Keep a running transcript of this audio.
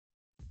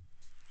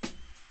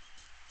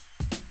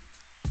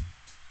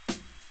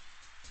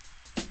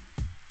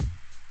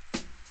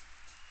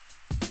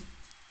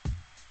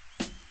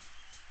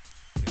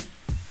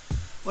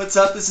What's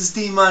up? This is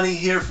D-Money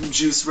here from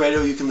Juice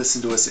Radio. You can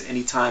listen to us at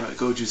any time at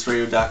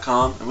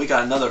GoJuiceRadio.com. And we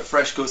got another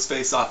fresh Ghost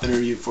Face-Off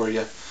interview for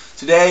you.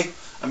 Today,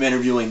 I'm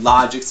interviewing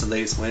Logix, the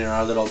latest winner in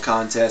our little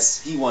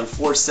contest. He won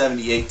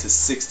 478 to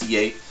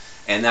 68,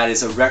 and that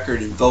is a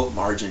record in vote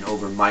margin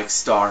over Mic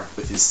Starr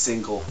with his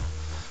single,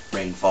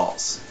 Rain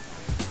Falls.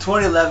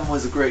 2011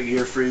 was a great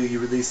year for you. You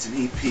released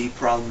an EP,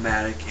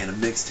 Problematic, and a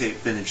mixtape,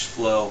 Vintage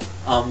Flow.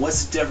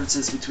 What's the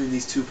differences between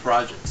these two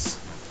projects?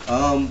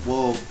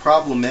 Well,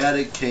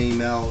 Problematic came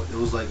out, it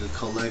was like a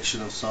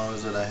collection of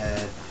songs that I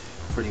had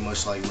pretty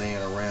much like laying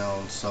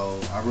around,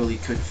 so I really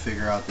couldn't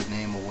figure out the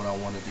name of what I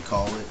wanted to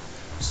call it.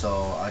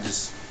 So I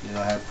just,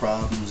 had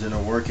problems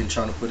in working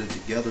trying to put it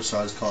together, so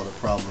I just called it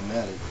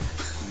Problematic.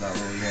 Not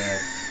really had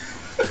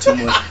too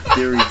much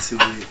theory to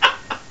it.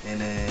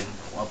 And then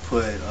I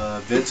put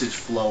Vintage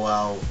Flow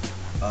out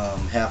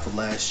half of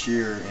last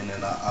year, and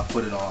then I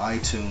put it on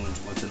iTunes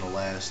within the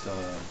last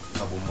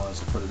couple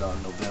months. I put it out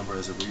in November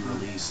as a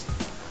re-release.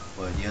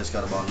 But yeah, it's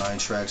got about 9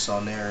 tracks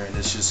on there, and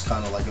it's just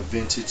kind of like a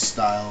vintage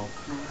style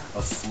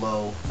of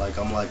flow. Like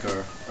I'm like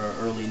a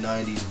early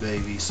 90s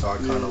baby, so I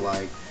kind of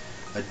like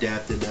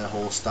adapted that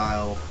whole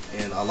style,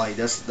 and I like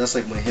that's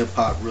like when hip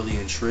hop really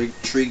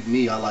intrigued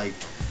me. I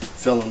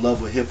fell in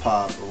love with hip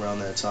hop around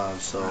that time,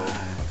 so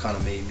I kind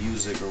of made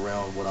music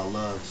around what I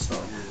loved. So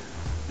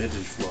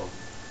Vintage Flow.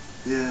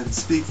 Yeah,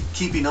 and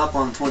keeping up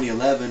on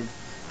 2011,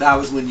 that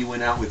was when you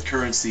went out with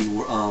Currency,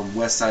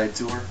 West Side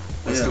Tour,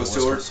 West Coast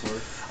Tour.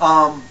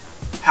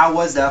 How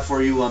was that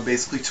for you?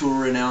 Basically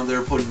touring out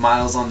there, putting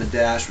miles on the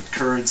dash with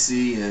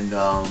Currency and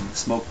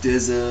Smoke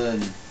DZA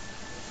and.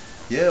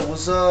 Yeah, it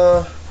was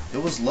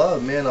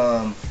love, man.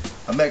 I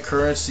met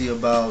Currency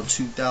about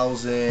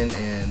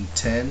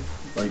 2010,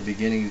 like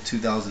beginning of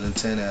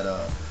 2010 at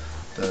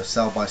the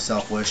South by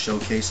Southwest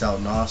showcase out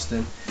in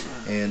Austin,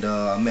 and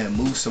I met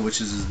Musa, which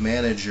is his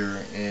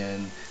manager,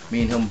 and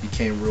me and him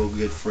became real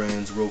good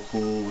friends, real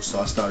cool. So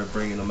I started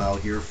bringing him out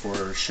here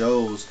for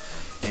shows,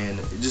 and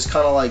it just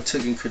kind of like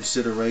took in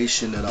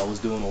consideration that I was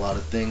doing a lot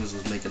of things,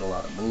 was making a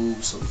lot of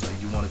moves. So it was like,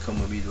 you want to come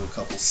with me to a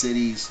couple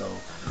cities? So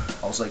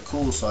I was like,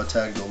 cool. So I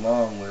tagged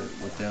along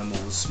with them.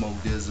 It was Smoke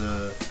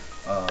DZA,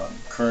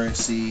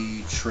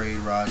 Currency, Trade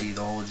Roddy,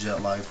 the whole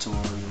Jet Life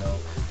tour.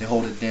 They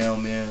hold it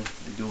down, man.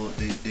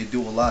 They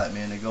do a lot,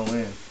 man. They go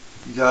in.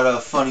 You got a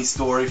funny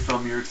story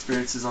from your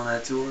experiences on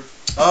that tour?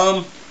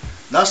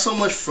 Not so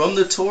much from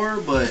the tour,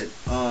 but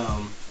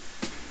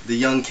the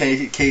young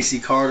Casey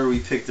Carter, we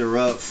picked her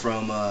up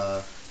from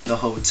the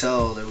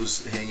hotel that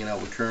was hanging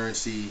out with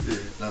Currency,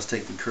 and I was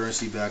taking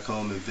Currency back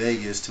home in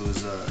Vegas to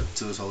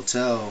his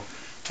hotel,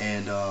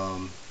 and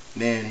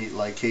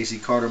man, Casey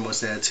Carter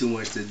must have had too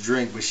much to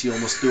drink, but she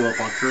almost threw up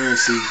on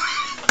Currency.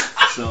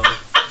 So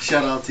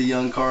shout out to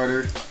young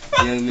Carter,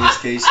 young Miss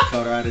Casey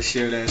Carter. I had to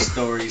share that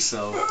story.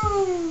 So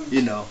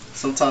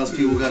sometimes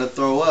people gotta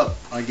throw up,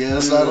 I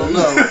guess. I don't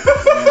know.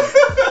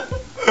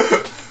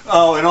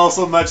 Oh, and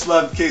also much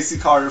love, Casey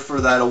Carter, for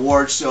that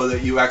award show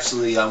that you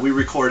actually, we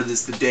recorded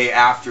this the day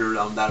after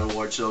that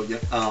award show.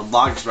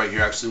 Logix right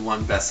here actually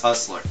won Best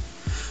Hustler.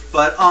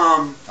 But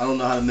I don't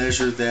know how to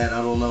measure that.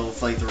 I don't know if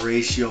the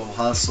ratio of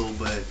hustle,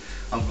 but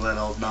I'm glad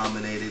I was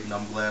nominated, and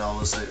I'm glad I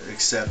was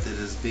accepted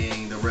as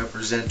being the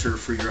representative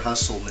for your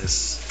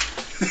hustleness.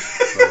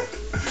 So.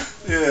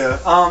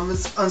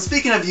 Yeah.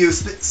 Speaking of you,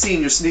 seeing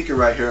your sneaker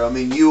right here,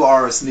 you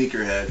are a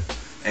sneakerhead.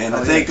 And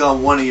I think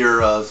on one of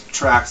your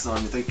tracks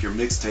on, your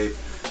mixtape,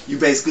 you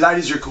basically, that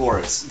is your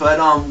chorus. But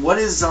what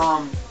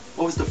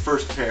was the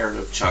first pair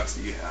of Chucks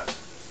that you had?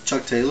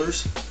 Chuck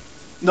Taylors?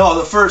 No,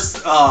 the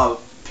first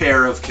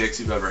pair of kicks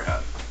you've ever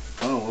had.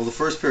 Oh, well, the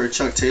first pair of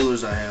Chuck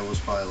Taylors I had was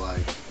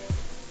probably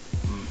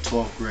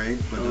 12th grade.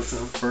 But the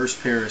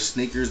first pair of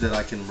sneakers that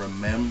I can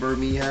remember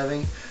me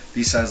having,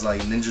 besides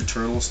Ninja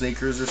Turtle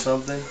sneakers or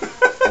something,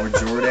 or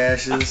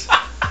Jordashes,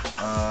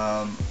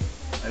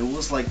 it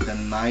was the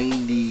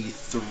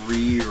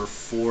 93 or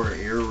 4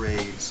 Air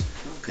Raids.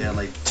 They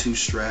had 2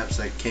 straps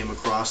that came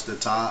across the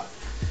top,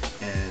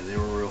 and they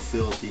were real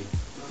filthy.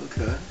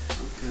 Okay.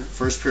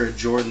 First pair of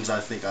Jordans I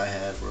think I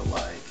had were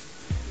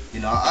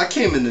I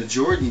came in the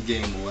Jordan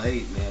game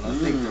late, man. I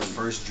think the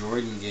first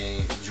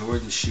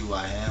Jordan shoe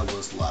I had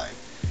was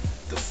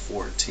the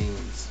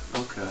 14s.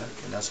 Okay.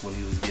 And that's when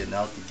he was getting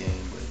out the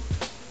game, but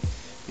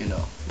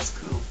that's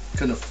cool.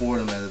 Couldn't afford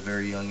them at a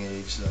very young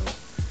age, so.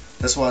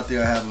 That's why I think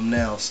I have them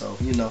now, so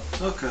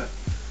Okay.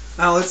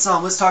 Now let's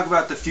talk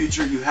about the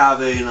future. You have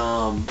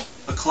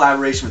a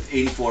collaboration with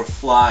 84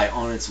 Fly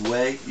on its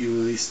way. You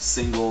released a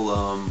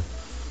single,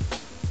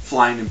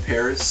 Flying in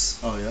Paris.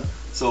 Oh yeah.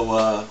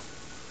 So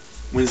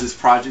when's this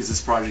project? Is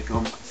this project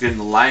getting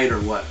the light or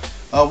what?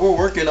 We're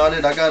working on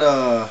it. I got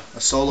a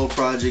solo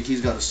project. He's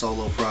got a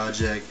solo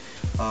project.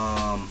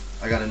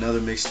 I got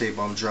another mixtape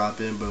I'm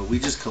dropping, but we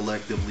just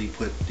collectively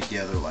put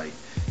together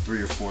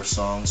 3 or 4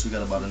 songs. We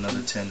got about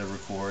another 10 to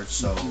record,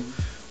 so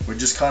we're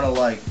just kind of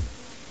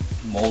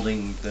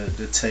molding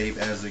the tape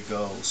as it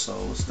goes.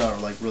 So it's not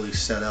really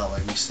set out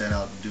we set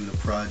out to do the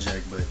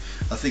project, but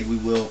I think we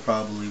will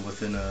probably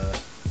within the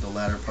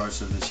latter parts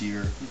of this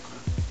year.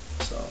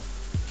 So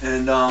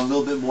And a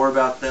little bit more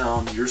about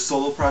your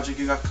solo project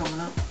you got coming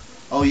up.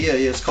 Oh yeah,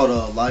 it's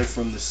called Live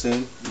from the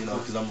Sin. You know,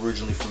 because I'm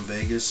originally from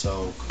Vegas,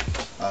 so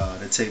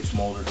the tape's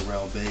molded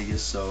around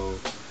Vegas. So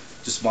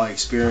just my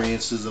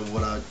experiences of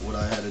what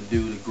I had to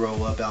do to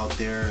grow up out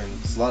there, and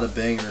there's a lot of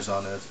bangers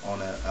on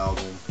that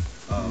album.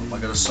 I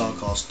got a song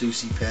called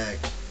Stussy Pack.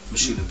 I'm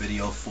shooting a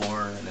video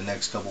for in the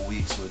next couple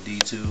weeks with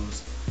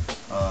D2s.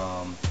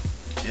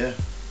 Yeah.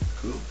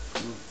 Cool.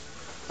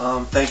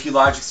 Thank you,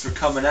 Logix, for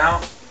coming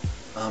out.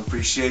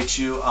 Appreciate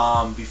you.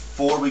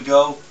 Before we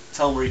go,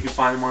 tell them where you can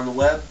find them on the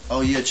web.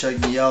 Oh yeah, check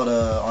me out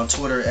on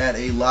Twitter at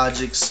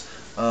alogix,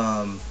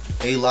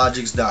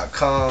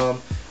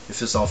 alogix.com.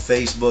 If it's on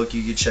Facebook,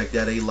 you can check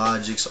that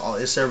alogix.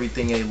 It's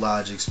everything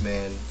alogix,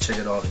 man. Check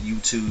it out on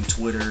YouTube,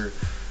 Twitter.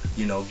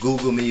 You know,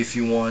 Google me if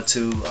you want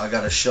to. I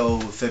got a show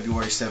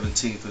February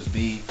 17th with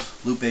me,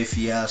 Lupe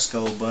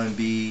Fiasco, Bun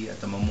B at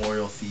the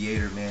Memorial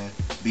Theater, man.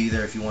 Be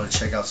there if you want to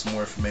check out some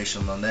more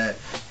information on that.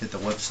 Hit the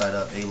website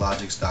up,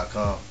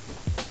 alogix.com.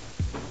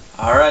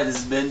 Alright, this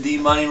has been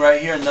D-Money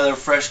right here. Another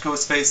Fresh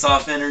Coast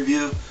Face-Off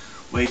interview.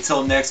 Wait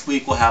till next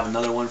week. We'll have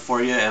another one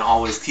for you. And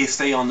always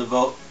stay on the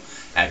vote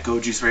at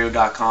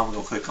GoJuiceRadio.com.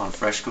 Go click on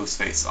Fresh Coast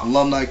Face-Off.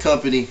 Alumni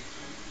Company.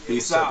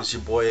 Peace out. It's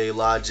your boy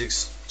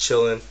Alogix,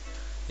 chilling.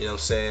 You know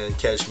what I'm saying?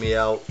 Catch me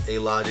out,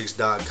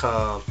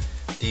 alogix.com,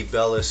 D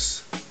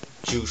Bellis,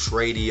 Juice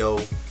Radio.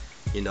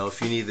 You know,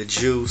 if you need the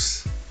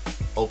juice,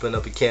 open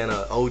up a can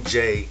of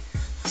OJ,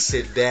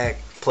 sit back,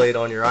 play it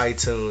on your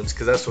iTunes,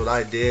 because that's what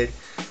I did.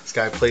 This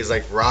guy plays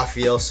like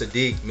Raphael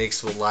Sadiq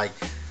mixed with like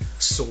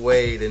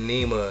Suede and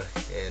Nima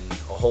and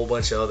a whole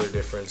bunch of other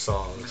different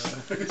songs.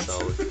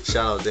 So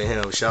shout out to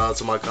him. Shout out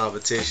to my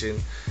competition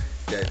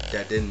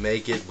that didn't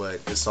make it,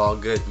 but it's all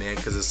good, man,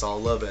 because it's all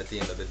love at the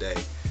end of the day.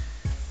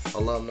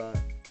 Alumni.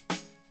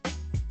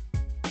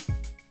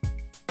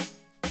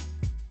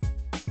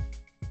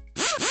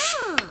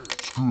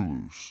 Screw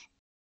loose.